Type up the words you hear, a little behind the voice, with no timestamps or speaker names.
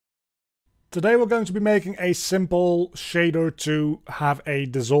Today we're going to be making a simple shader to have a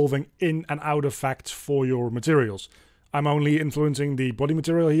dissolving in and out effect for your materials. I'm only influencing the body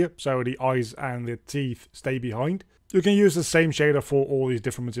material here, so the eyes and the teeth stay behind. You can use the same shader for all these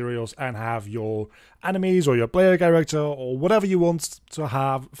different materials and have your enemies or your player character or whatever you want to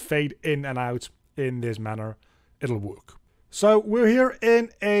have fade in and out in this manner. It'll work. So we're here in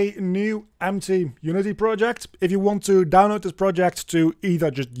a new empty Unity project. If you want to download this project to either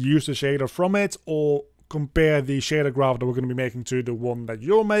just use the shader from it or compare the shader graph that we're going to be making to the one that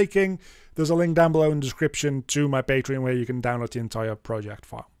you're making, there's a link down below in the description to my Patreon where you can download the entire project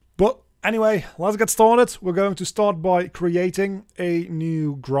file. But anyway, let's get started. We're going to start by creating a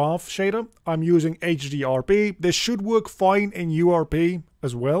new graph shader. I'm using HDRP. This should work fine in URP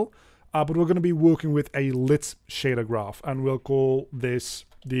as well. But we're going to be working with a lit shader graph, and we'll call this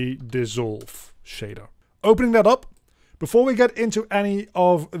the dissolve shader. Opening that up, before we get into any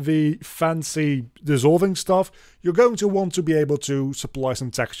of the fancy dissolving stuff, you're going to want to be able to supply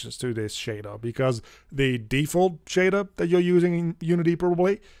some textures to this shader, because the default shader that you're using in Unity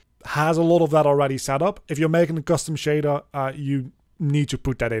probably has a lot of that already set up. If you're making a custom shader, you need to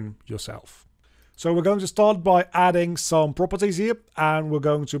put that in yourself. So we're going to start by adding some properties here, and we're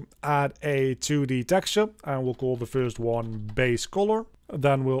going to add a 2D texture, and we'll call the first one base color.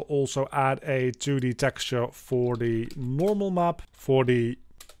 Then we'll also add a 2D texture for the normal map, for the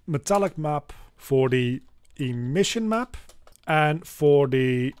metallic map, for the emission map, and for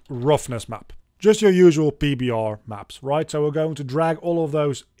the roughness map. Just your usual PBR maps, right? So we're going to drag all of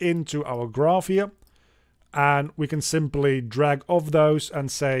those into our graph here. And we can simply drag off those and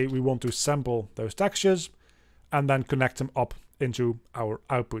say we want to sample those textures and then connect them up into our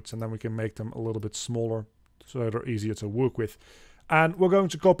outputs, and then we can make them a little bit smaller so they're easier to work with. And we're going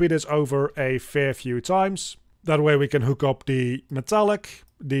to copy this over a fair few times. That way we can hook up the metallic,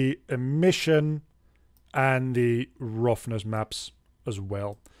 the emission, and the roughness maps as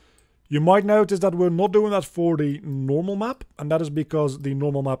well. You might notice that we're not doing that for the normal map, and that is because the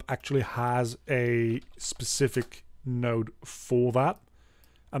normal map actually has a specific node for that,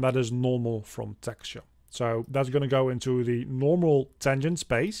 and that is normal from texture. So that's going to go into the normal tangent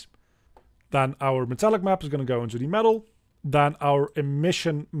space. Then our metallic map is going to go into the metal. Then our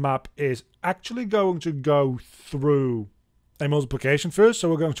emission map is actually going to go through a multiplication first. So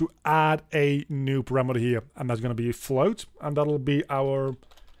we're going to add a new parameter here, and that's going to be a float, and that'll be our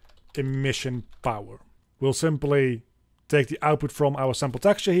emission power. We'll simply take the output from our sample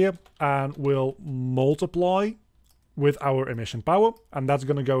texture here and we'll multiply with our emission power, and that's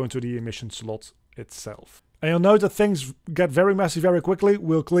going to go into the emission slot itself. And you'll note that things get very messy very quickly.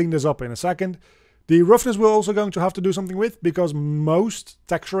 We'll clean this up in a second. The roughness we're also going to have to do something with, because most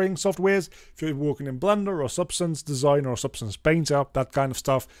texturing softwares, if you're working in Blender or Substance Designer or Substance Painter, that kind of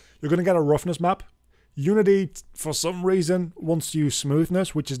stuff, you're going to get a roughness map. Unity, for some reason, wants to use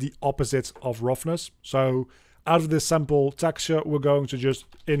smoothness, which is the opposite of roughness. So out of this sample texture, we're going to just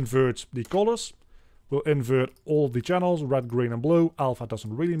invert the colors. We'll invert all the channels, red, green, and blue. Alpha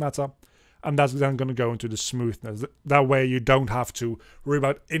doesn't really matter. And that's then going to go into the smoothness. That way you don't have to worry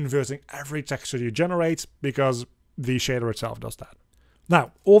about inverting every texture you generate, because the shader itself does that.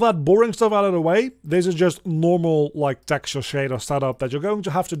 Now, all that boring stuff out of the way, this is just normal like texture shader setup that you're going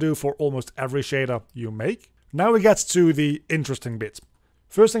to have to do for almost every shader you make. Now we get to the interesting bit.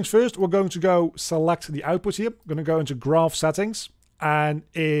 First things first, we're going to go select the output here. We're going to go into graph settings, and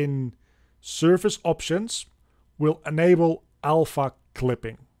in surface options, we'll enable alpha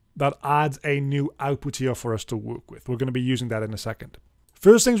clipping. That adds a new output here for us to work with. We're going to be using that in a second.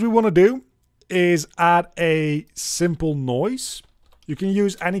 First things we want to do is add a simple noise. You can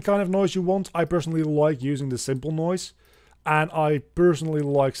use any kind of noise you want. I personally like using the simple noise, and I personally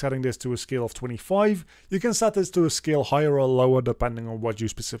like setting this to a scale of 25. You can set this to a scale higher or lower depending on what you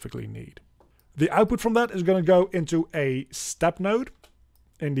specifically need. The output from that is going to go into a step node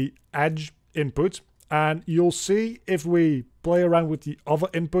in the edge input, and you'll see if we play around with the other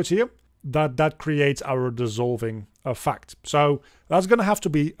input here that creates our dissolving effect. So that's going to have to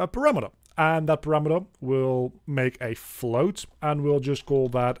be a parameter. And that parameter will make a float, and we'll just call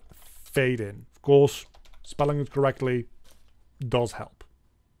that fade in. Of course, spelling it correctly does help.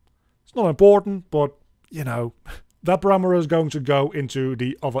 It's not important, but you know, that parameter is going to go into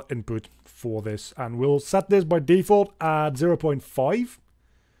the other input for this. And we'll set this by default at 0.5,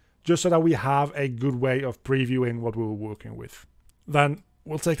 just so that we have a good way of previewing what we were working with. Then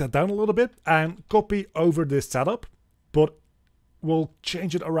we'll take that down a little bit and copy over this setup, but we'll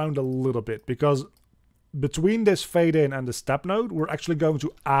change it around a little bit, because between this fade in and the step node, we're actually going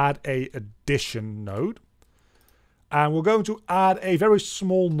to add a addition node. And we're going to add a very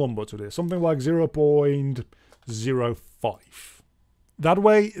small number to this, something like 0.05. That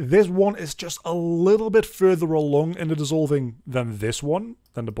way, this one is just a little bit further along in the dissolving than this one,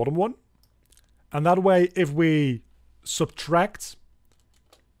 than the bottom one. And that way, if we subtract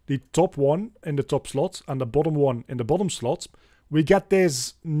the top one in the top slot and the bottom one in the bottom slot, we get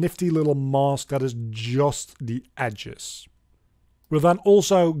this nifty little mask that is just the edges. We'll then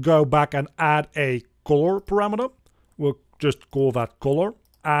also go back and add a color parameter. We'll just call that color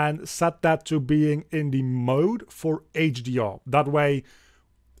and set that to being in the mode for HDR. That way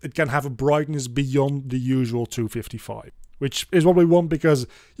it can have a brightness beyond the usual 255, which is what we want because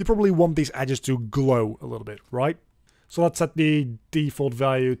you probably want these edges to glow a little bit, right? So let's set the default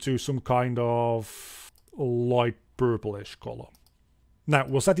value to some kind of light purplish color. Now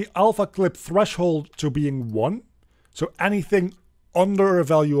we'll set the alpha clip threshold to being 1. So anything under a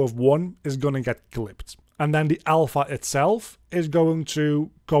value of 1 is going to get clipped. And then the alpha itself is going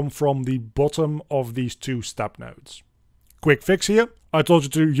to come from the bottom of these two step nodes. Quick fix here. I told you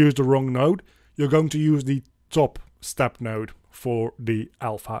to use the wrong node. You're going to use the top step node for the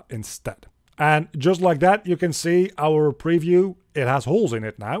alpha instead. And just like that, you can see our preview, it has holes in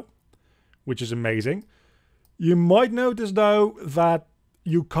it now, which is amazing. You might notice though that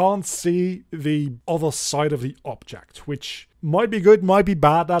you can't see the other side of the object, which might be good, might be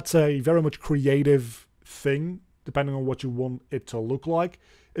bad. That's a very much creative thing, depending on what you want it to look like.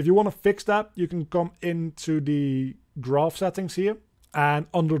 If you want to fix that, you can come into the graph settings here, and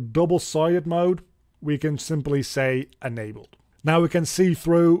under double-sided mode, we can simply say enabled. Now we can see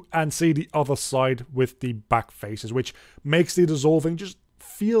through and see the other side with the back faces, which makes the dissolving just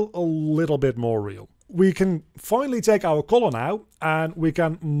feel a little bit more real. We can finally take our color now, and we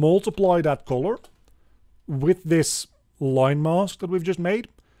can multiply that color with this line mask that we've just made.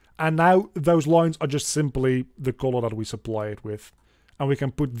 And now those lines are just simply the color that we supply it with. And we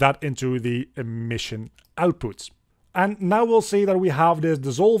can put that into the emission outputs. And now we'll see that we have this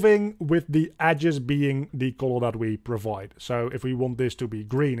dissolving with the edges being the color that we provide. So if we want this to be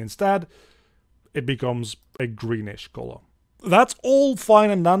green instead, it becomes a greenish color. That's all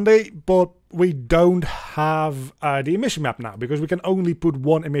fine and dandy, but we don't have the emission map now because we can only put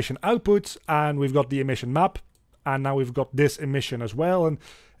one emission output, and we've got the emission map, and now we've got this emission as well, and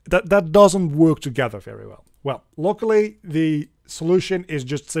that doesn't work together very well. Well, luckily the solution is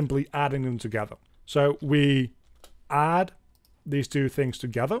just simply adding them together. So we add these two things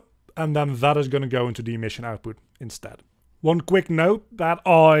together, and then that is going to go into the emission output instead. One quick note that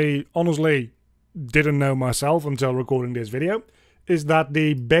I honestly didn't know myself until recording this video is that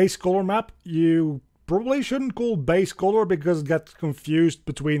the base color map, you probably shouldn't call base color because it gets confused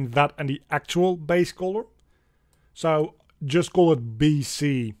between that and the actual base color. So just call it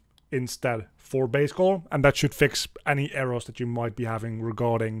BC instead for base color, and that should fix any errors that you might be having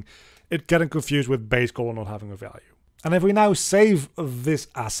regarding it getting confused with base color not having a value. And if we now save this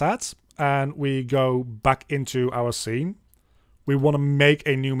asset and we go back into our scene, we want to make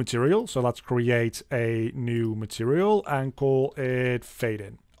a new material. So let's create a new material and call it fade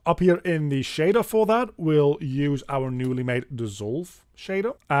in. Up here in the shader for that, we'll use our newly made dissolve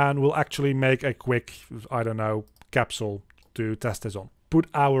shader, and we'll actually make a quick, I don't know, capsule to test this on. Put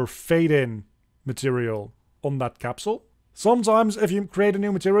our fade in material on that capsule. Sometimes if you create a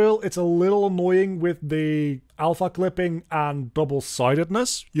new material, it's a little annoying with the alpha clipping and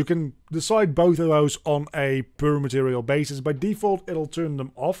double-sidedness. You can decide both of those on a per material basis. By default, it'll turn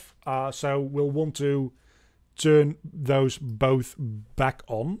them off. So we'll want to turn those both back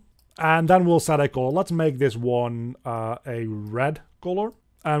on. And then we'll set a color. Let's make this one a red color.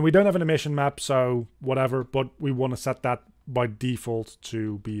 And we don't have an emission map, so whatever, but we want to set that by default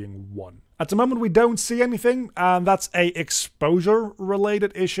to being 1. At the moment we don't see anything, and that's a exposure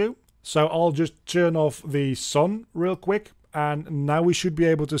related issue. So I'll just turn off the sun real quick, and now we should be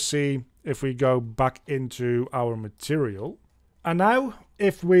able to see if we go back into our material. And now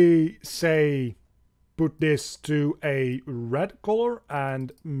if we say put this to a red color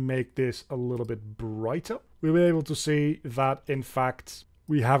and make this a little bit brighter, we'll be able to see that in fact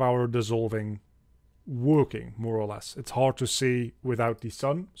we have our dissolving working, more or less. It's hard to see without the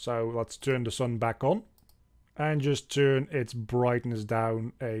sun, so let's turn the sun back on and just turn its brightness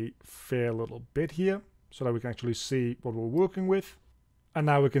down a fair little bit here so that we can actually see what we're working with. And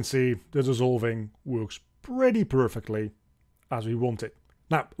now we can see the dissolving works pretty perfectly as we want it.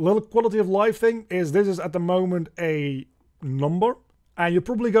 Now, a little quality of life thing is this is at the moment a number, and you're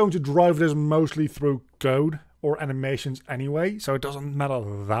probably going to drive this mostly through code or animations anyway, so it doesn't matter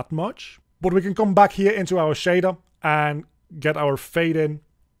that much. But we can come back here into our shader and get our fade in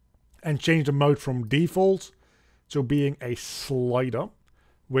and change the mode from default to being a slider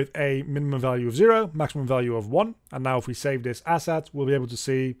with a minimum value of 0, maximum value of 1. And now if we save this asset, we'll be able to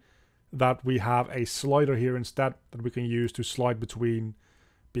see that we have a slider here instead that we can use to slide between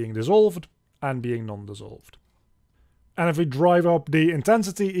being dissolved and being non-dissolved. And if we drive up the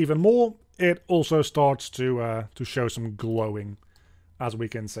intensity even more, it also starts to show some glowing, as we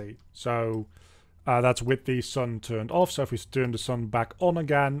can see. So that's with the sun turned off. So if we turn the sun back on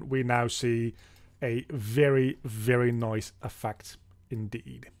again, we now see a very, very nice effect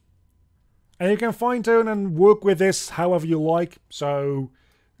indeed. And you can fine tune and work with this however you like. So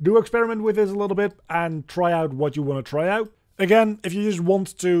do experiment with this a little bit and try out what you want to try out. Again, if you just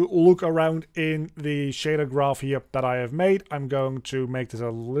want to look around in the shader graph here that I have made, I'm going to make this a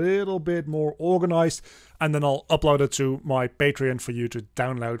little bit more organized, and then I'll upload it to my Patreon for you to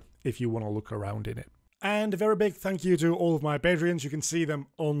download if you want to look around in it. And a very big thank you to all of my Patreons. You can see them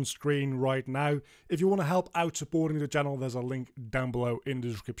on screen right now. If you want to help out supporting the channel, there's a link down below in the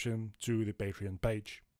description to the Patreon page.